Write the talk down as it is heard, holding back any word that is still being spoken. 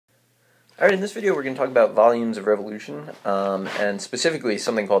Alright, in this video we're going to talk about volumes of revolution, and specifically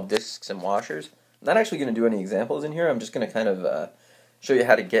something called disks and washers. I'm not actually going to do any examples in here, I'm just going to kind of show you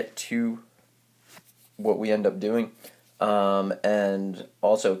how to get to what we end up doing, and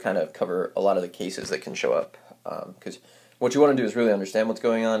also kind of cover a lot of the cases that can show up, because what you want to do is really understand what's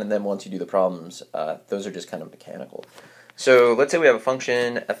going on, and then once you do the problems, those are just kind of mechanical. So let's say we have a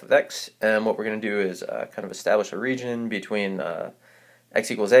function f of x, and what we're going to do is kind of establish a region between x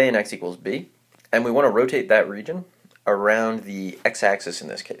equals a and x equals b, and we want to rotate that region around the x-axis in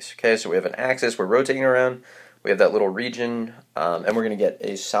this case. Okay, so we have an axis we're rotating around, we have that little region, and we're going to get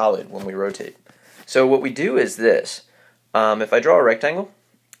a solid when we rotate. So what we do is this. If I draw a rectangle,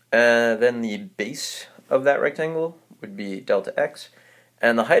 then the base of that rectangle would be delta x,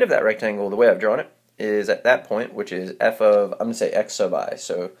 and the height of that rectangle, the way I've drawn it, is at that point, which is f of, I'm going to say x sub I.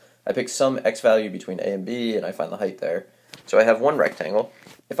 So I pick some x value between a and b, and I find the height there. So I have one rectangle.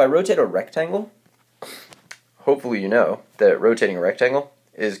 If I rotate a rectangle, hopefully you know that rotating a rectangle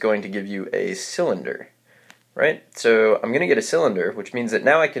is going to give you a cylinder, right? So I'm going to get a cylinder, which means that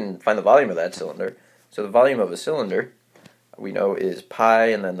now I can find the volume of that cylinder. So the volume of a cylinder, we know, is pi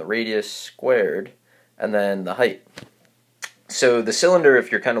and then the radius squared and then the height. So the cylinder,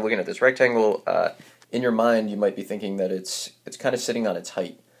 if you're kind of looking at this rectangle, in your mind you might be thinking that it's kind of sitting on its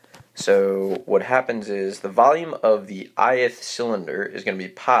height. So what happens is the volume of the ith cylinder is going to be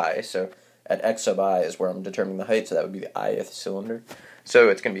pi, so at x sub I is where I'm determining the height, so that would be the ith cylinder. So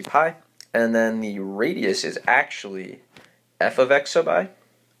it's going to be pi, and then the radius is actually f of x sub I,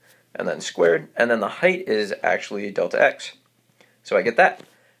 and then squared, and then the height is actually delta x. So I get that.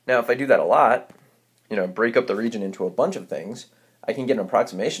 Now if I do that a lot, break up the region into a bunch of things, I can get an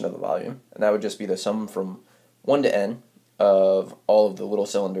approximation of the volume, and that would just be the sum from 1 to n of all of the little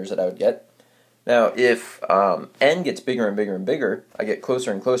cylinders that I would get. Now, if n gets bigger and bigger and bigger, I get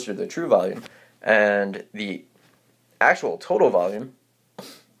closer and closer to the true volume, and the actual total volume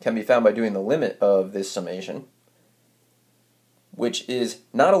can be found by doing the limit of this summation, which is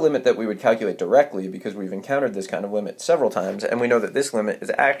not a limit that we would calculate directly because we've encountered this kind of limit several times, and we know that this limit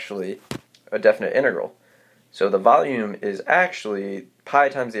is actually a definite integral. So the volume is actually pi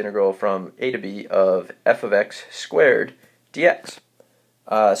times the integral from a to b of f of x squared dx.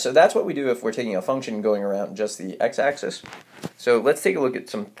 So that's what we do if we're taking a function going around just the x-axis. So let's take a look at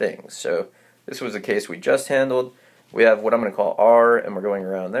some things. So this was a case we just handled. We have what I'm going to call r, and we're going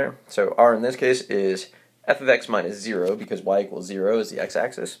around there. So r in this case is f of x minus 0, because y equals 0 is the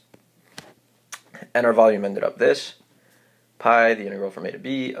x-axis. And our volume ended up this, pi, the integral from a to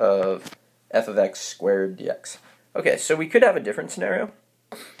b of f of x squared dx. Okay, so we could have a different scenario.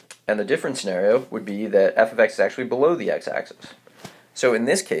 And the different scenario would be that f of x is actually below the x-axis. So in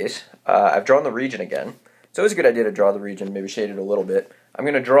this case, I've drawn the region again. It's always a good idea to draw the region, maybe shade it a little bit. I'm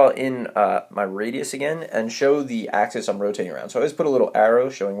going to draw in my radius again and show the axis I'm rotating around. So I always put a little arrow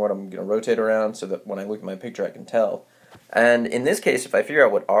showing what I'm going to rotate around so that when I look at my picture I can tell. And in this case, if I figure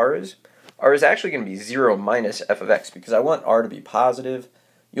out what r is actually going to be 0 minus f of x, because I want r to be positive.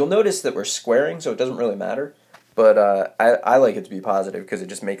 You'll notice that we're squaring, so it doesn't really matter. But I like it to be positive because it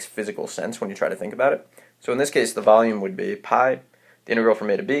just makes physical sense when you try to think about it. So in this case, the volume would be pi, the integral from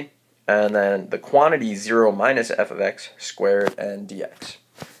a to b, and then the quantity 0 minus f of x squared and dx.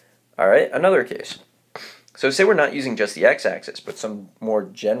 Alright, another case. So say we're not using just the x-axis, but some more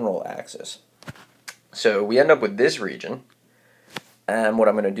general axis. So we end up with this region, and what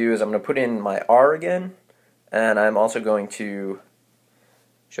I'm going to do is I'm going to put in my r again, and I'm also going to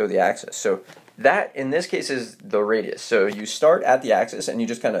show the axis. So that, in this case, is the radius. So you start at the axis, and you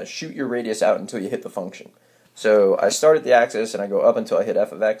just kind of shoot your radius out until you hit the function. So I start at the axis, and I go up until I hit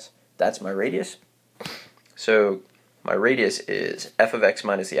f of x. That's my radius. So my radius is f of x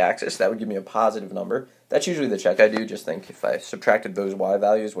minus the axis. That would give me a positive number. That's usually the check I do. Just think if I subtracted those y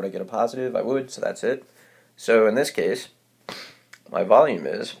values, would I get a positive? I would, so that's it. So in this case, my volume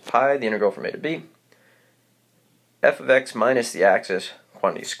is pi, the integral from a to b, f of x minus the axis,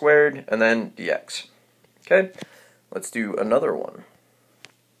 quantity squared, and then dx. Okay, let's do another one.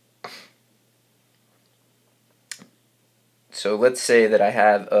 So let's say that I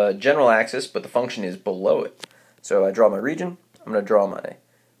have a general axis, but the function is below it. So I draw my region, I'm going to draw my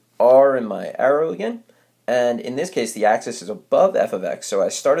r and my arrow again, and in this case the axis is above f of x, so I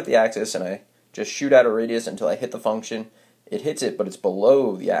start at the axis and I just shoot out a radius until I hit the function. It hits it, but it's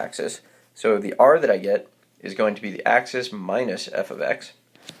below the axis, so the r that I get is going to be the axis minus f of x,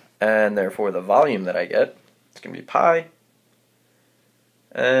 and therefore the volume that I get is going to be pi,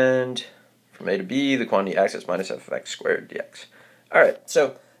 and from a to b, the quantity axis minus f of x squared dx. Alright,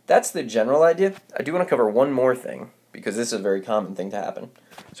 so that's the general idea. I do want to cover one more thing, because this is a very common thing to happen.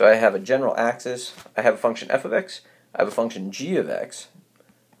 So I have a general axis, I have a function f of x, I have a function g of x,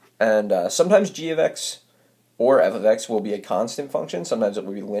 and sometimes g of x or f of x will be a constant function, sometimes it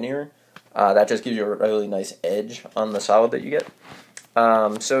will be linear. That just gives you a really nice edge on the solid that you get.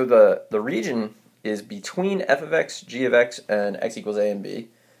 So the region is between f of x, g of x, and x equals a and b,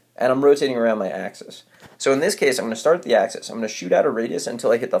 and I'm rotating around my axis. So in this case, I'm going to start at the axis. I'm going to shoot out a radius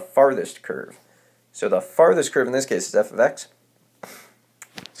until I hit the farthest curve. So the farthest curve in this case is f of x.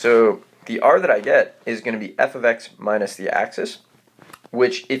 So the r that I get is going to be f of x minus the axis,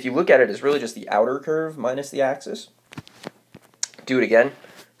 which if you look at it is really just the outer curve minus the axis. Do it again.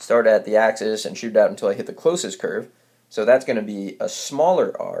 Start at the axis and shoot out until I hit the closest curve. So that's going to be a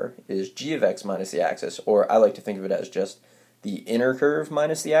smaller r is g of x minus the axis, or I like to think of it as just the inner curve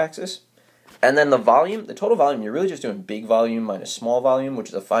minus the axis. And then the volume, the total volume, you're really just doing big volume minus small volume, which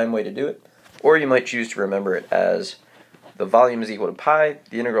is a fine way to do it. Or you might choose to remember it as the volume is equal to pi,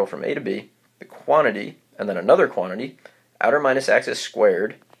 the integral from a to b, the quantity, and then another quantity, outer minus axis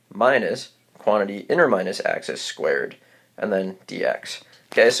squared, minus quantity inner minus axis squared, and then dx.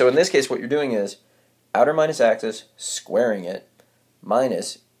 Okay, so in this case what you're doing is outer minus axis squaring it,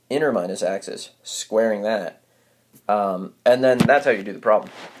 minus inner minus axis squaring that, and then that's how you do the problem.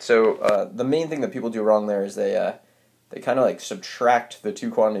 So the main thing that people do wrong there is they kind of like subtract the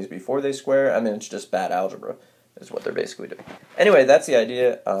two quantities before they square. I mean, it's just bad algebra is what they're basically doing. Anyway, that's the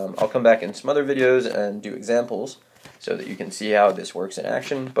idea. I'll come back in some other videos and do examples so that you can see how this works in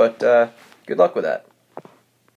action, but good luck with that.